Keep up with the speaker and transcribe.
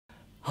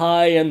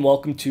Hi and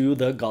welcome to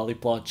the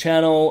Gollyplot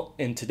channel.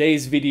 In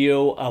today's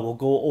video, I will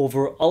go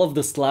over all of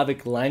the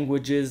Slavic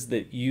languages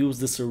that use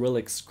the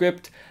Cyrillic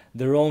script,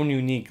 their own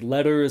unique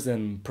letters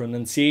and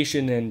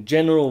pronunciation and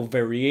general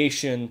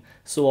variation.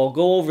 So I'll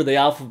go over the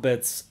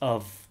alphabets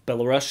of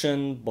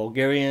Belarusian,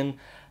 Bulgarian,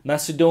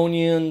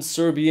 Macedonian,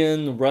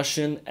 Serbian,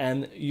 Russian,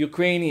 and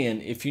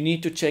Ukrainian. If you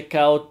need to check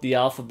out the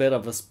alphabet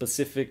of a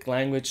specific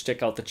language,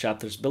 check out the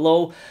chapters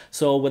below.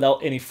 So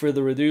without any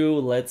further ado,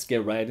 let's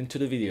get right into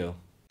the video.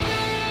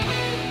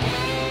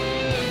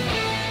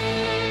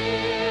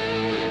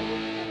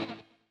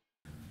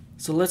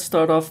 So let's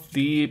start off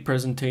the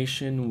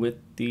presentation with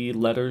the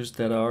letters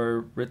that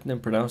are written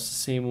and pronounced the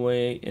same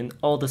way in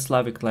all the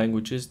Slavic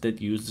languages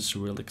that use the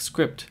Cyrillic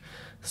script.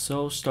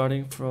 So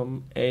starting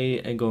from A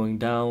and going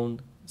down,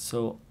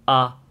 so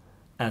A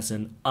as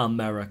in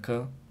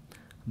America,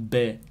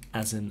 B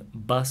as in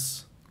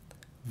bus,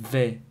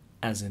 V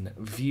as in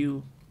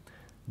view,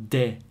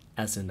 D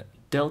as in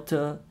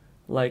delta,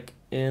 like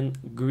in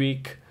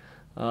Greek.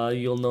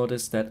 You'll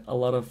notice that a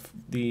lot of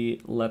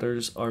the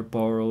letters are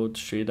borrowed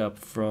straight up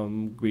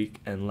from Greek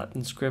and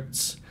Latin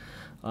scripts,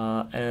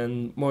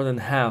 and more than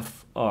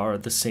half are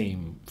the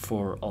same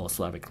for all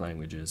Slavic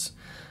languages.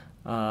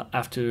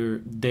 After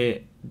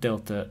D,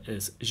 delta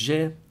is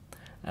J,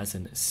 as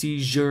in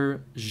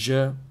seizure,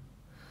 J,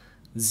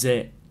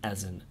 Z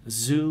as in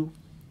zoo,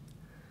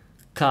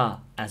 K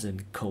as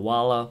in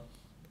koala,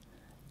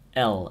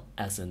 L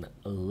as in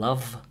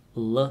love,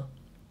 L,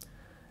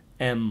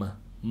 M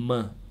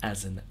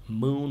as in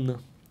moon,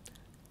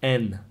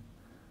 N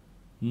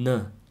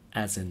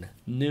as in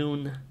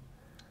noon,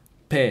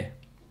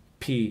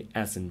 P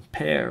as in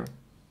pear,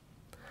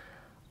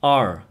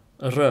 R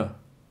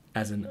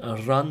as in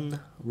run,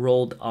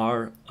 rolled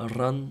R,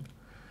 run,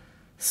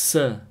 S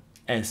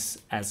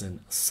as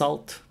in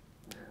salt,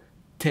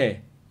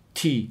 T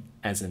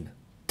as in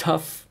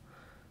tough,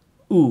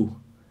 U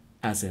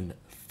as in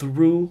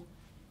through,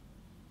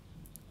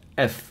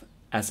 F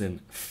as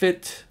in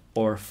fit,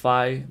 or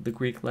phi, the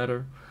Greek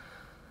letter,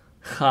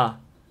 H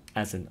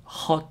as in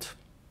hot,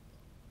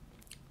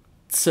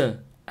 Ts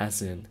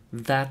as in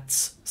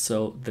that's,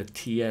 so the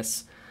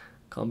TS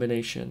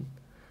combination,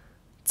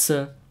 Ch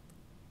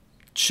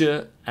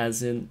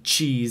as in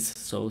cheese,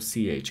 so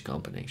CH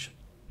combination.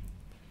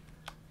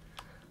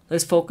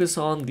 Let's focus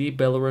on the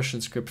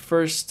Belarusian script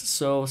first.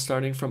 So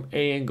starting from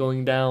A and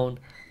going down,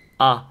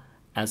 A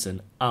as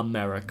in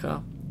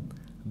America,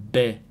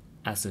 B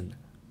as in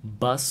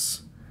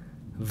bus,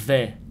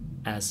 V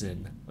as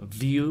in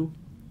view,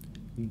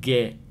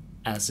 G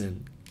as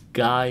in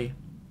guy,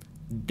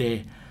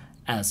 D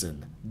as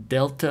in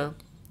delta.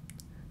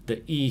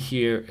 The E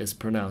here is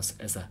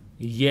pronounced as a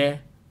ye,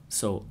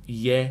 so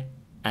ye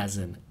as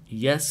in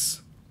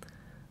yes.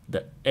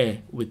 The E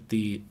with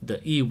the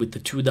E with the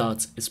two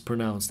dots is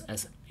pronounced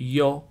as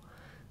yo,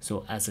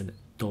 so as in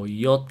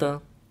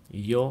Toyota,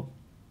 yo.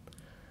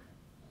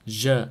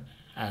 J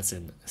as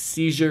in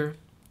seizure,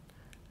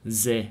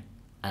 Z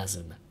as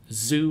in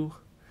zoo.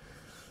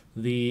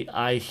 The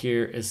I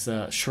here is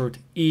a short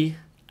E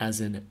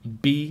as in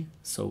B,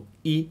 so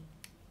E.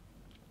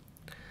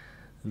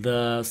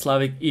 The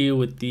Slavic E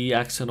with the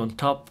accent on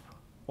top,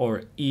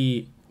 or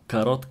E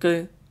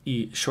korotke,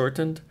 E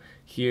shortened,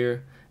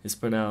 here is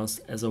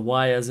pronounced as a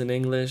Y as in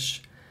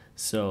English,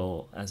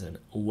 so as in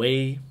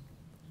away,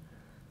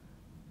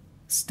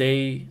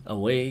 stay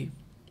away.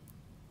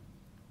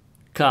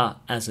 K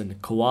as in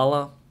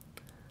koala,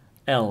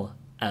 L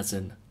as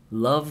in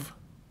love,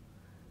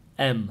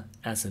 M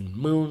as in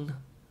moon,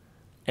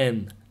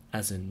 N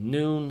as in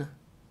noon,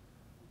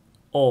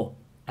 O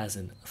as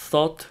in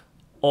thought,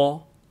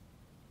 O,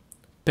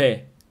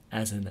 P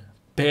as in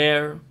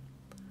pear,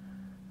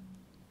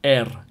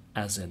 R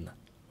as in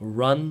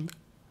run,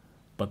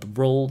 but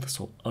rolled,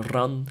 so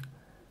run,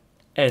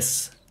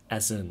 S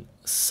as in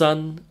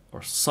sun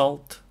or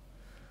salt,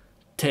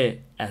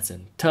 T as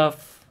in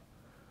tough,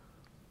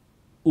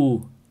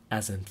 U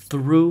as in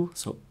through,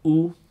 so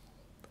U.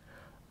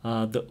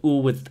 The U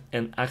with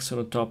an accent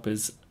on top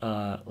is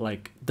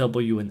like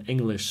W in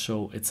English,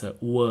 so it's a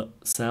W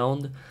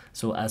sound,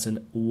 so as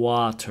in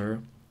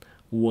water,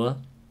 W.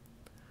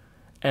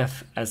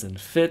 F as in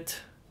fit,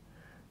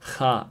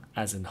 H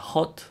as in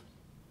hot,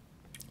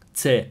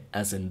 T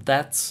as in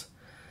that's,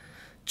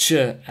 Ch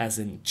as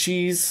in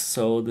cheese,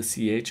 so the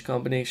CH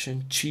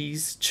combination,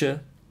 cheese, Ch.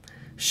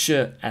 Sh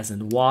as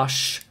in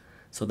wash,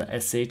 so the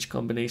SH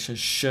combination,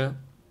 sh.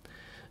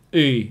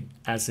 E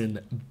as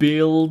in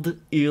build,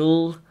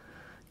 il,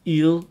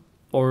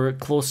 or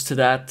close to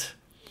that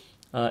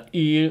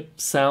E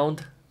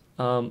sound.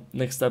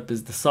 Next up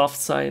is the soft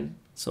sign,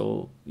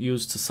 so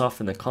used to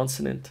soften a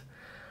consonant.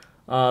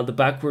 The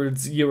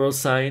backwards euro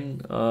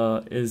sign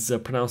is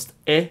pronounced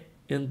E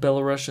in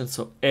Belarusian,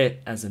 so E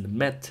as in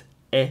met,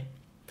 E.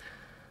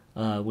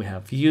 We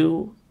have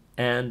you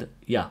and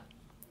ya.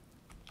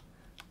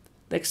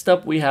 Next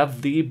up we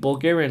have the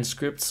Bulgarian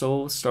script,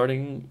 so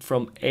starting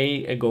from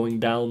A and going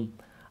down,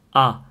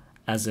 A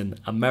as in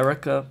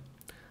America,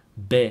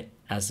 B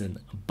as in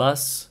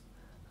bus,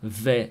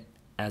 V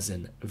as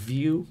in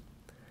view,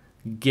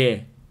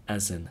 G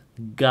as in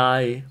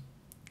guy,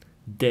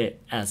 D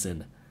as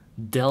in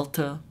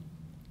delta,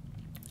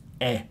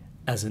 E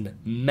as in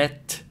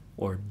met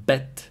or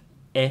bet,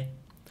 E,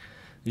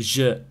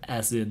 J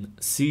as in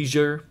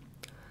seizure,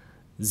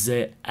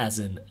 Z as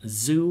in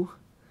zoo,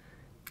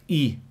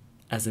 E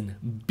as in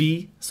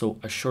B, so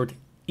a short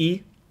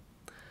E,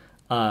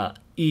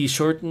 E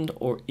shortened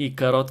or E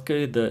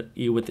karotke, the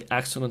E with the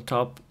accent on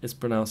top is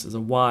pronounced as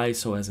a Y,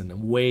 so as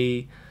in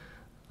way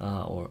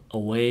or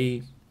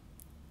away,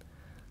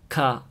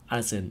 K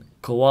as in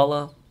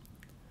koala,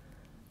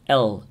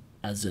 L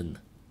as in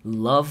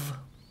love,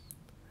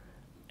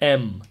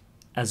 M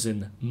as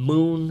in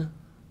moon,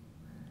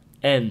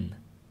 N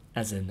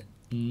as in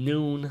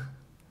noon,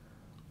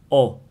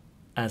 O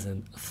as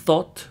in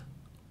thought,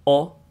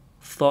 O,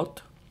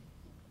 thought,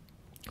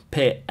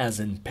 P as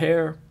in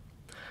pear,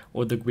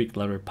 or the Greek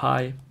letter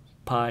pi,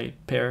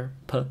 pear,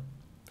 P,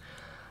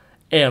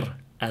 R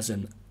as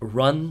in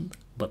run,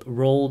 but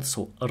rolled,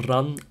 so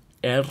run,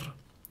 R,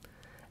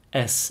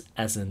 S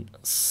as in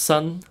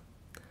sun,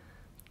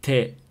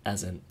 T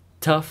as in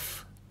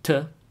tough,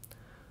 T,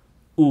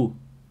 U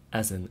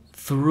as in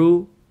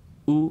through,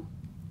 U,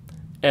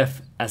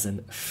 F as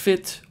in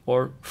fit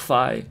or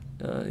phi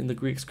in the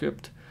Greek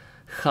script,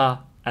 H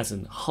as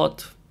in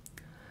hot,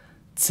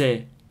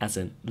 C as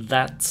in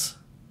that,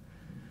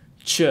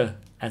 Ch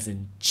as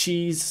in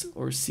cheese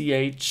or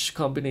CH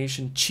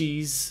combination,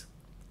 cheese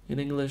in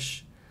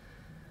English,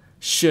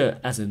 Sh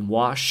as in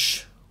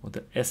wash or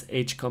the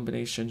SH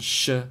combination,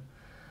 sh.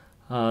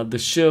 The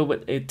sh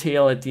with a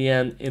tail at the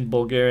end in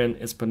Bulgarian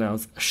is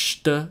pronounced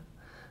sht,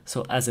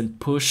 so as in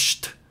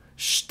pushed,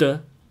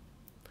 sht.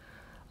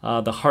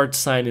 The heart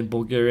sign in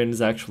Bulgarian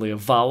is actually a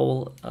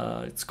vowel.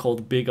 It's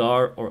called big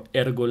R or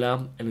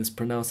ergolam, and it's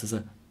pronounced as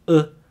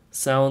a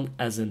sound,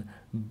 as in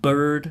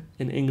bird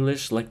in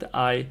English, like the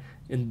I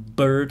in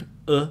bird,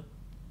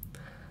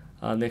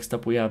 Next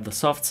up we have the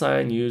soft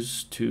sign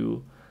used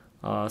to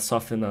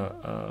soften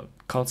a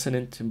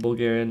consonant in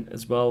Bulgarian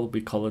as well.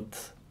 We call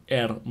it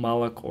er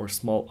malak or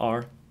small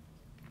r.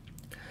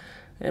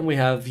 And we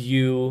have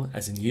you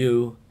as in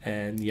you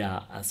and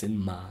ya as in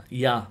ma,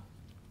 ya.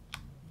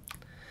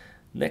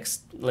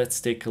 Next, let's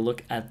take a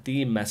look at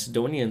the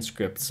Macedonian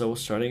script. So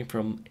starting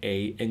from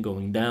A and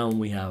going down,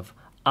 we have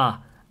A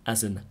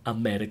as in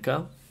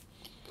America,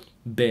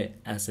 B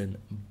as in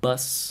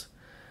bus,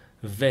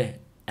 V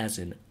as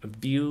in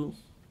view,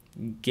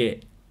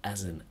 G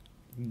as in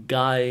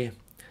guy,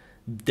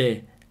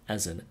 D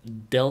as in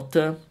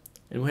delta,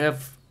 and we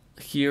have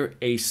here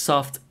a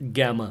soft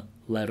gamma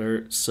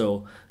letter.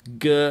 So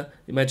G,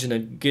 imagine a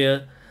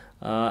G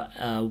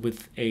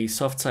with a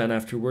soft sign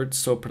afterwards,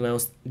 so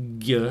pronounced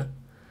G.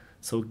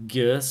 So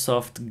G,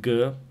 soft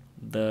G,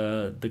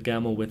 the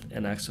gamma with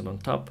an accent on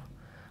top.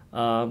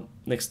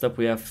 Next up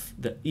we have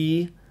the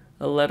E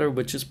letter,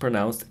 which is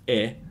pronounced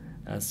E,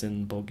 as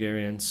in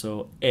Bulgarian.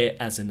 So E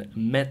as in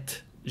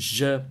met,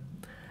 J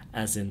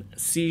as in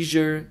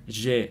seizure,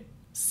 J,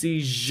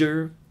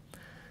 seizure,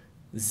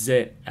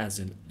 Z as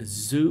in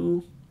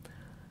zoo.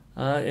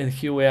 And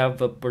here we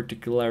have a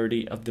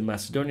particularity of the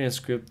Macedonian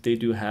script. They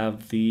do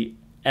have the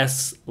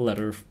S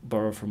letter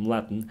borrowed from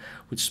Latin,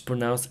 which is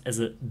pronounced as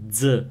a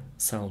Z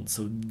sound.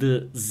 So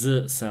the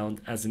Z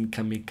sound as in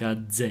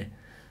kamikadze.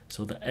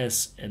 So the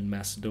S in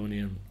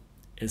Macedonian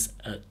is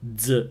a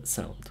Z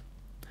sound.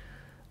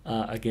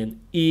 Again,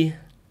 E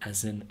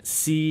as in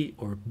C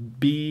or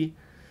B,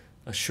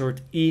 a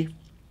short E.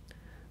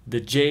 The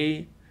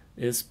J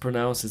is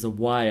pronounced as a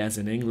Y as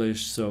in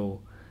English,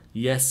 so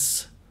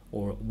yes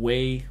or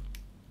way.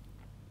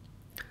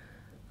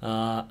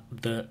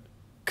 The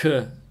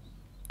K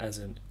as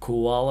in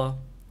koala,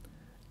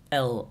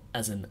 L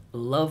as in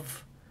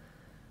love.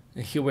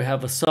 And here we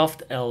have a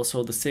soft L,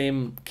 so the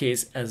same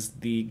case as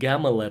the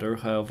gamma letter,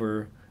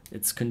 however,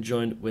 it's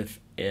conjoined with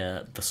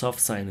the soft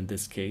sign in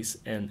this case,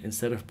 and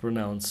instead of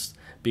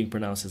being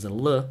pronounced as a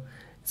L,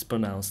 it's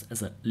pronounced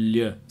as a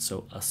L,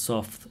 so a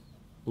soft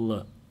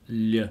L,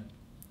 L,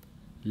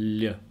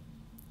 L.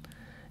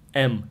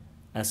 M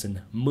as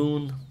in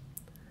moon,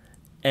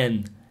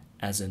 N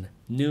as in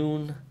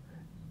noon,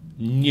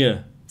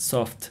 N,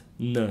 soft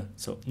N,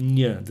 so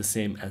N, the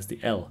same as the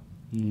L,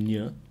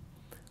 N,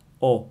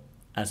 O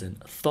as in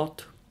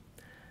thought,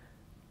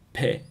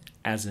 P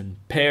as in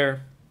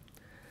pear,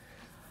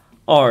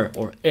 R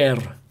or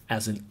R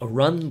as in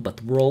run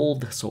but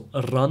rolled, so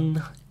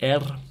run,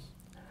 R,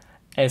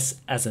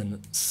 S as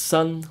in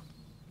sun,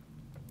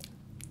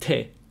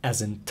 T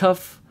as in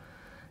tough,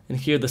 and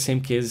here the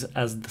same case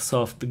as the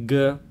soft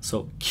G,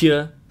 so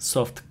K,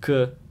 soft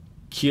K,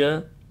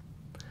 K,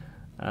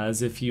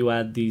 as if you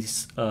add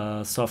these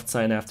soft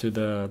sign after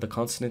the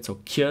consonant, so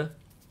K.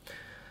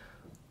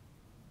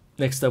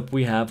 Next up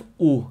we have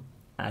U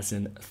as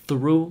in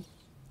through,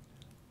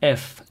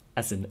 F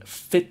as in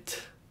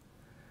fit,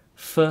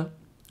 F,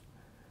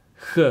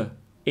 H,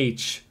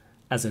 H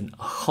as in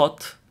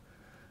hot,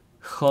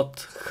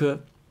 hot, H,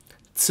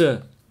 T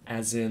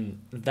as in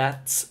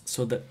that's,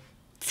 so the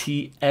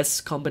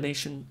TS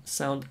combination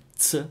sound,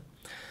 T,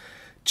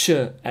 Ch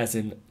as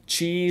in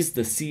cheese,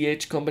 the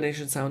CH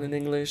combination sound in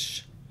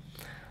English.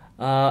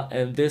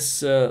 And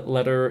this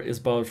letter is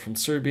borrowed from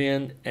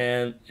Serbian,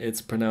 and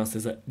it's pronounced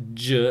as a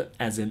J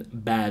as in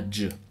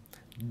badge,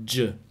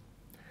 J.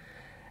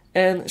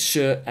 And sh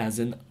as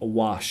in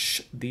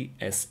wash, the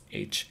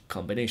SH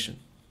combination.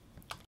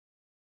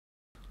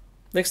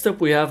 Next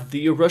up, we have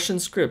the Russian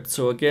script.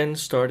 So again,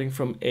 starting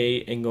from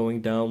A and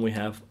going down, we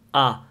have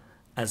A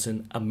as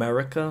in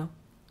America,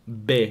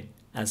 B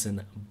as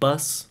in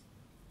bus,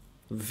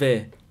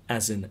 V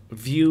as in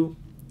view,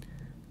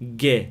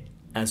 G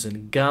as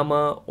in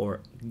gamma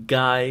or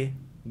guy,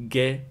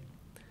 G,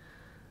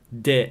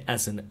 D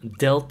as in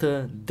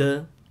delta,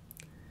 D,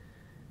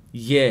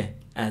 Y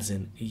as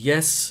in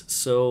yes,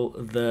 so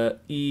the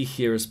E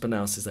here is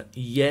pronounced as a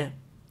ye.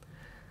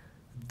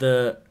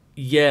 The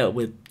ye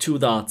with two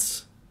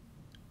dots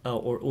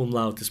or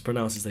umlaut is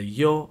pronounced as a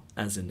yo,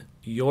 as in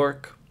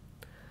York.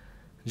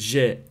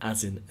 Je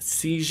as in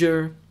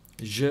seizure,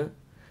 je.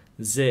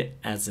 Z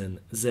as in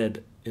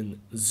Z in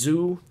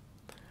zoo.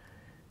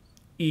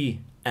 E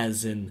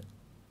as in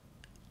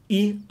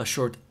E, a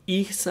short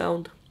E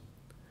sound.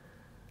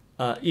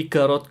 I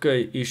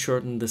korotka is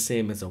shortened the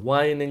same as a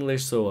Y in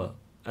English, so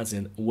as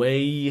in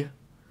way.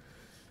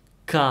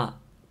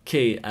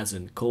 K as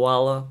in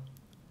koala.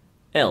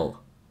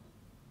 L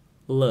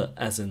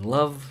as in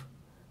love.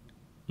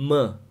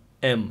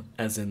 M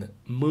as in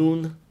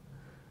moon.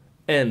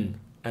 N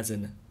as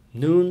in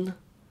noon.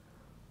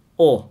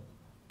 O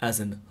as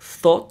in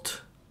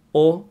thought.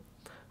 O.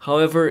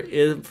 However,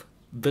 if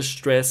the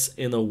stress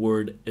in a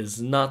word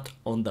is not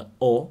on the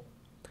O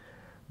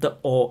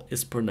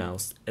is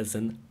pronounced as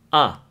an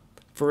A.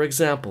 For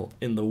example,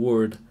 in the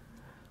word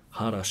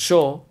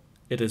Harasho,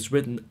 it is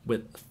written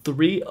with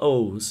 3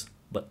 O's,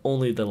 but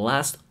only the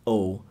last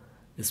O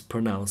is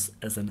pronounced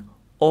as an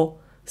O,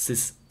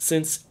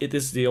 since it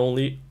is the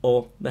only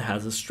O that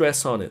has a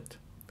stress on it.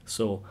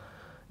 So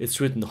it's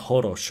written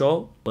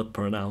Horosho, but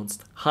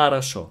pronounced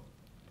Harasho.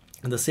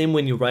 And the same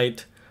when you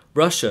write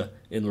Russia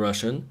in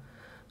Russian,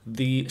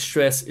 the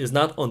stress is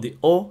not on the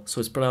O, so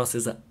it's pronounced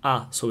as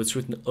A. So it's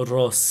written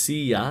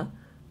Rossiya,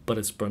 but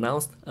it's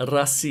pronounced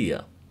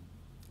Россия,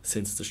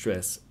 since the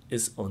stress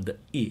is on the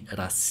E,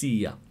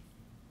 Россия.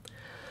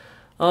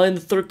 In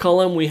the third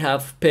column, we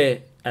have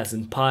P as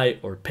in pie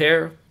or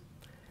pear,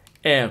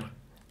 R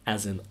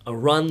as in a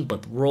run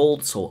but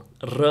rolled, so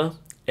R,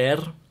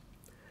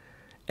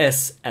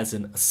 S as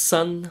in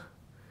sun,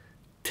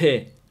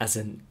 T as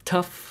in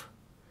tough,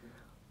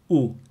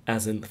 U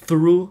as in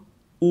through,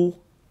 U,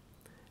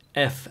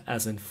 F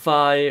as in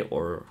phi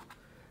or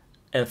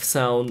F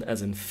sound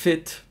as in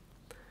fit.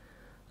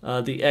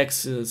 The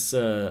X is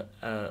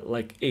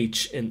like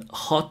H in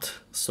hot,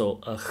 so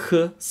a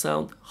H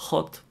sound,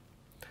 hot.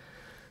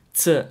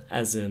 T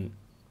as in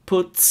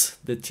puts,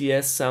 the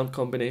TS sound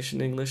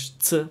combination in English,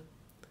 T.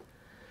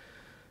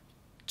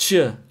 Ch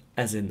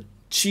as in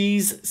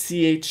cheese,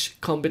 CH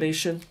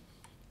combination.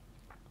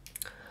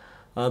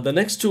 The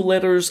next two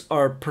letters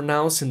are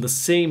pronounced in the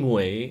same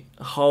way.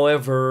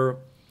 However,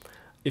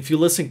 if you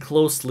listen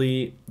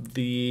closely,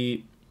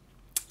 the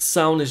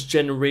sound is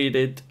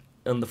generated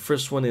on the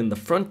first one in the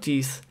front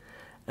teeth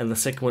and the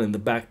second one in the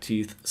back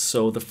teeth.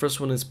 So the first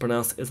one is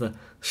pronounced as a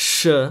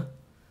sh,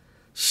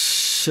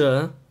 sh.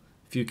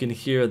 If you can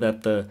hear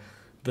that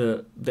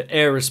the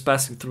air is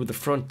passing through the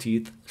front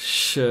teeth,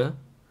 sh.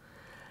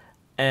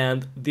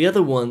 And the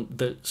other one,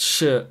 the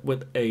sh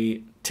with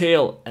a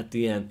tail at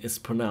the end, is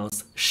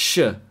pronounced sh,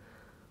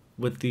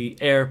 with the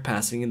air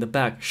passing in the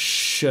back,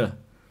 sh.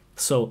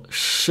 So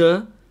sh,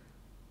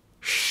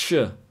 sh,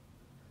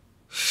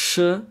 sh,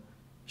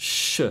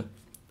 sh.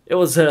 It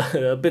was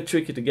a bit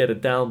tricky to get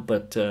it down,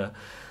 but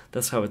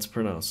that's how it's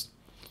pronounced.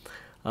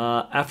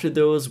 After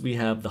those, we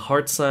have the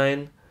heart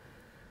sign.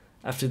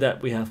 After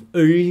that, we have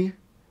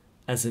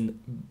as in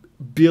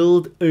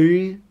build,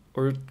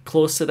 or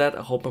close to that.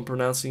 I hope I'm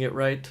pronouncing it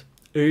right.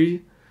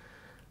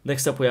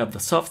 Next up, we have the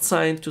soft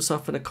sign to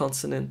soften a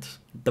consonant.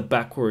 The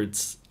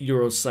backwards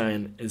euro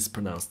sign is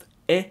pronounced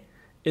e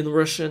in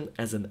Russian,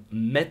 as in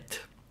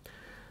met.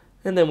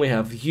 And then we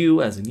have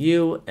you as in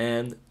you,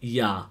 and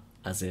ya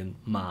as in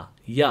ma,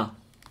 ya.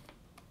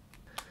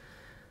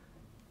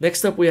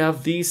 Next up, we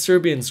have the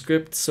Serbian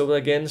script. So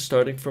again,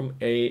 starting from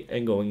A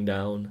and going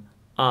down.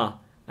 A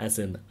as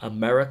in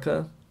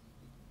America.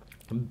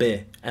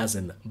 B as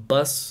in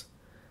bus.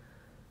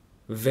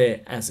 V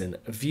as in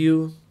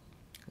view.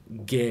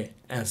 G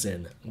as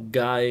in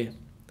guy.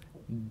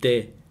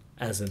 D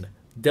as in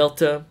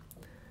delta.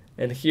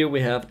 And here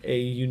we have a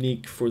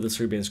unique for the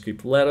Serbian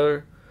script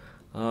letter.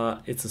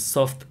 It's a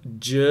soft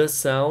J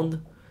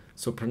sound,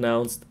 so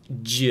pronounced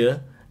J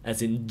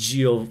as in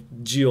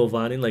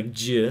Giovanni, like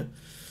J.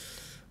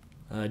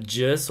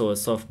 J, so a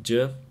soft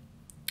J.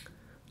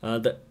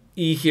 The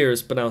E here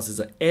is pronounced as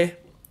a E,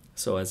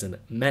 so as in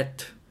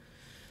met.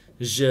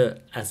 J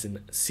as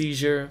in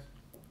seizure.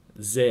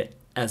 Z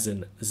as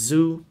in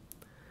zoo.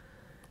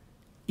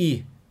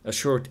 E, a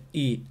short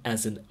E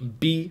as in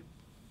B.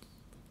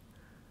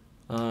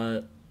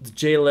 The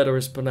J letter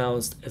is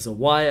pronounced as a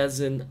Y as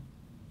in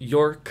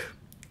York,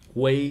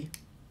 way.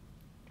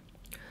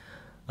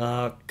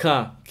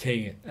 K,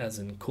 K as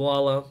in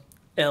koala.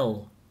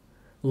 L,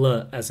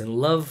 L as in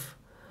love.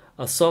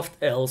 A soft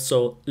L,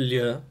 so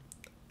L,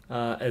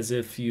 as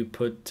if you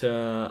put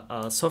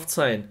a soft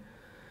sign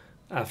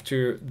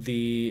after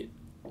the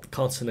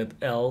consonant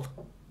L,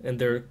 and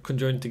they're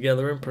conjoined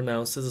together and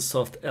pronounced as a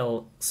soft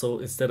L. So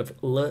instead of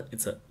L,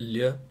 it's a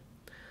L.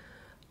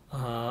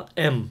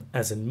 M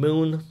as in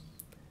moon.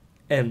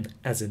 N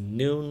as in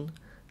noon.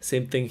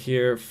 Same thing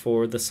here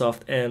for the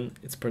soft N.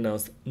 It's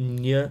pronounced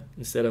N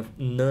instead of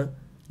N.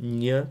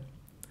 N.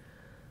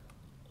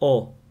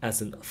 O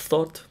as in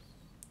thought.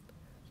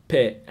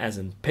 P as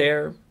in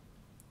pear.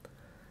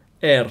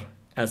 R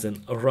as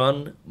in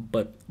run,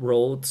 but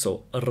rolled,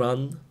 so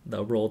run,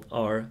 the rolled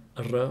R,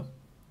 R.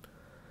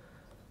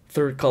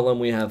 Third column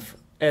we have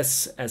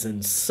S as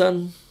in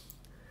sun.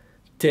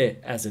 T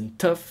as in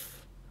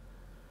tough.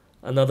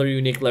 Another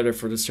unique letter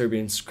for the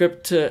Serbian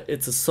script,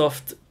 it's a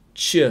soft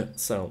ch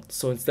sound.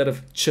 So instead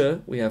of ch,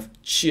 we have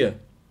ch.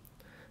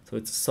 So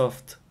it's a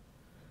soft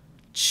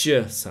ch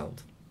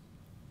sound.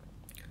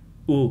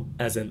 U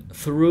as in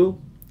through,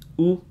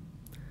 U.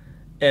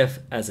 F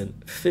as in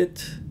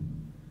fit,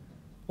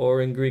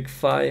 or in Greek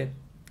phi.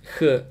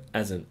 H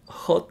as in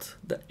hot,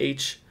 the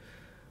H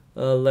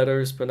letter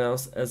is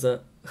pronounced as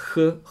a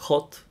H,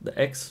 hot, the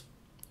X.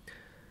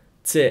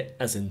 T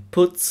as in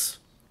puts,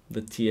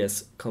 the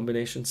TS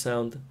combination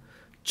sound.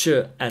 Ch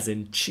as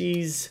in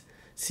cheese,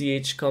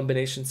 CH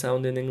combination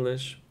sound in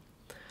English.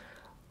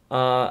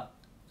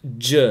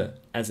 J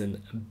as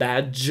in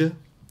badge,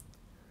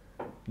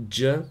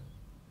 J,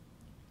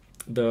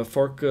 the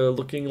fork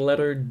looking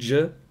letter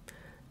J.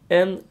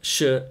 And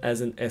sh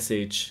as in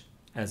sh,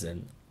 as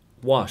in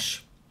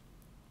wash,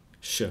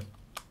 sh.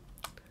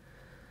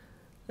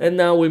 And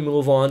now we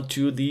move on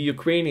to the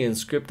Ukrainian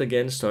script,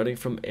 again starting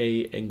from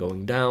A and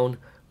going down.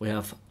 We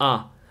have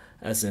A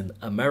as in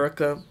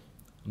America,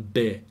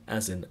 B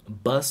as in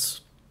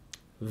bus,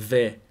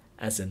 V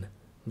as in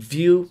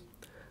view.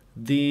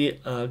 The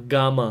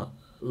gamma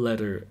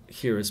letter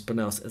here is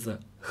pronounced as a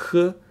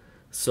H,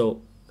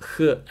 so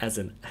H as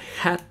in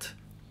hat.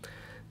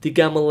 The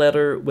gamma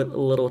letter with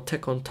a little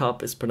tick on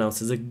top is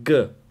pronounced as a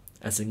G,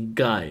 as in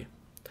guy.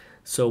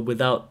 So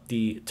without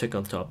the tick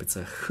on top, it's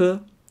a H.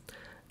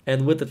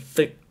 And with the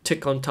thick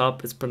tick on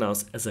top, it's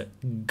pronounced as a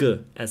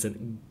G, as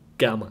in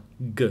gamma,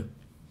 G.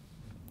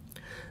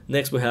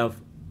 Next we have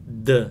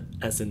D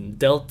as in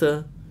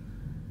delta,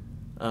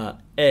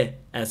 E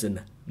as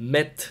in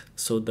met.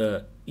 So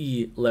the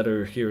E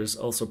letter here is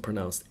also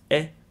pronounced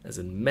E, as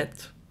in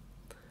met.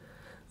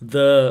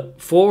 The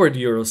forward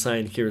euro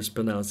sign here is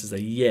pronounced as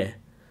a ye.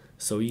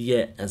 So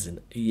ye as in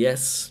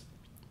yes.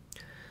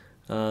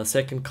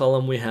 Second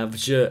column we have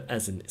je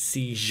as in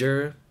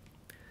seizure,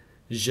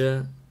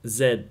 je,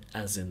 z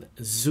as in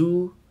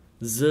zoo,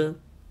 z.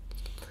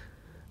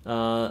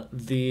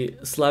 The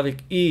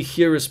Slavic E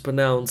here is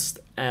pronounced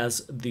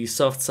as the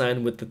soft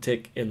sign with the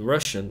tick in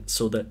Russian,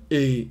 so the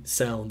E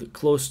sound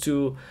close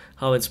to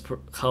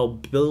how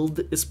build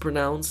is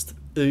pronounced,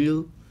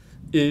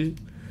 E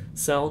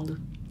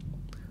sound.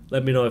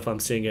 Let me know if I'm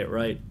saying it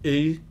right.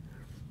 E.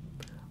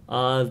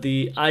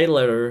 The I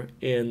letter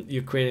in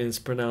Ukrainian is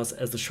pronounced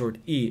as the short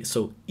E,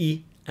 so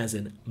E as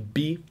in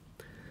B.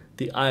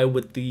 The I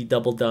with the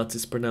double dots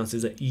is pronounced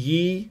as a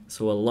ye,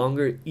 so a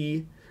longer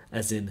E,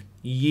 as in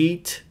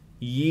yeet,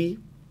 ye.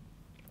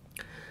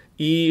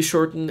 E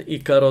shortened, I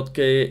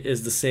korotke,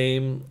 is the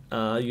same,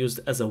 used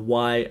as a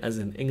Y as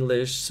in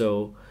English,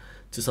 so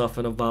to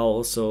soften a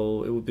vowel,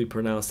 so it would be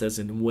pronounced as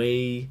in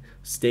way,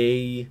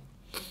 stay,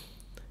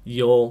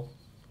 yo.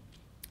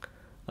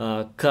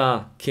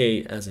 K,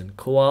 K as in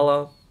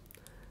koala,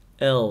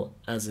 L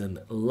as in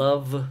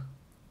love,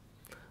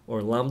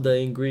 or lambda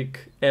in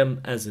Greek, M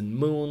as in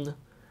moon,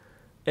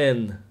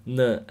 N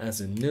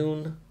as in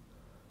noon,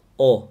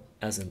 O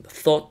as in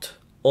thought,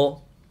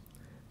 O,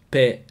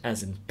 P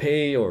as in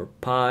pay or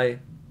pie,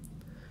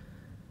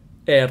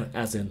 R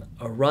as in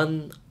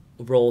run,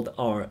 rolled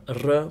R,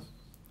 R,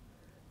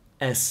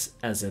 S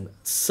as in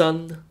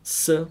sun,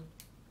 S,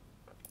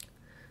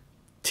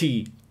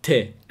 T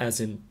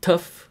as in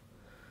tough,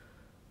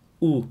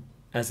 U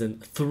as in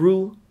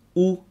through,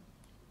 U,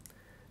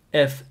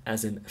 F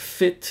as in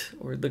fit,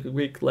 or the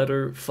Greek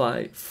letter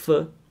phi, F,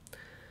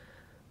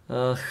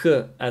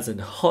 H as in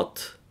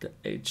hot, the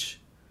H,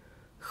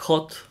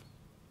 hot,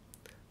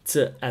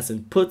 T as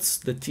in puts,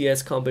 the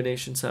TS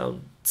combination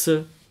sound,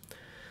 T,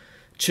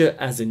 Ch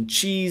as in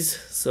cheese,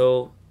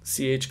 so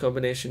CH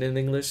combination in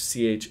English,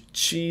 CH,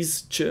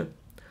 cheese, Ch,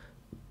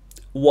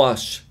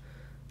 wash,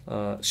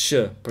 sh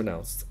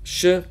pronounced,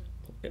 sh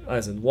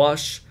as in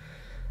wash.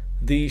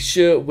 The sh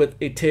with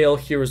a tail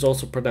here is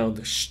also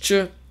pronounced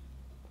sh.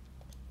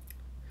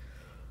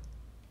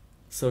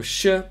 So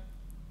sh,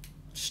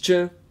 sh.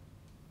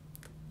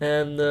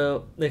 And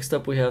next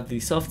up we have the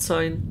soft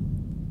sign,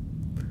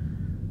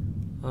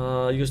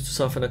 used to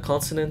soften a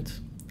consonant.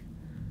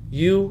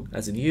 U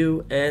as in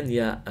you, and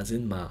ya as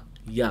in ma,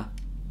 ya.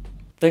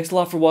 Thanks a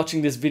lot for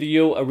watching this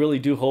video. I really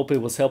do hope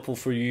it was helpful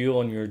for you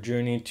on your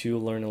journey to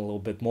learn a little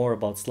bit more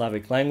about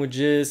Slavic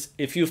languages.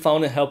 If you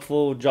found it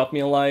helpful, drop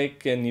me a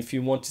like, and if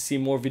you want to see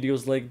more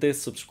videos like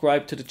this,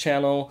 subscribe to the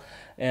channel.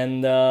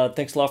 And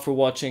thanks a lot for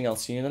watching. I'll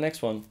see you in the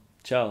next one.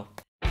 Ciao.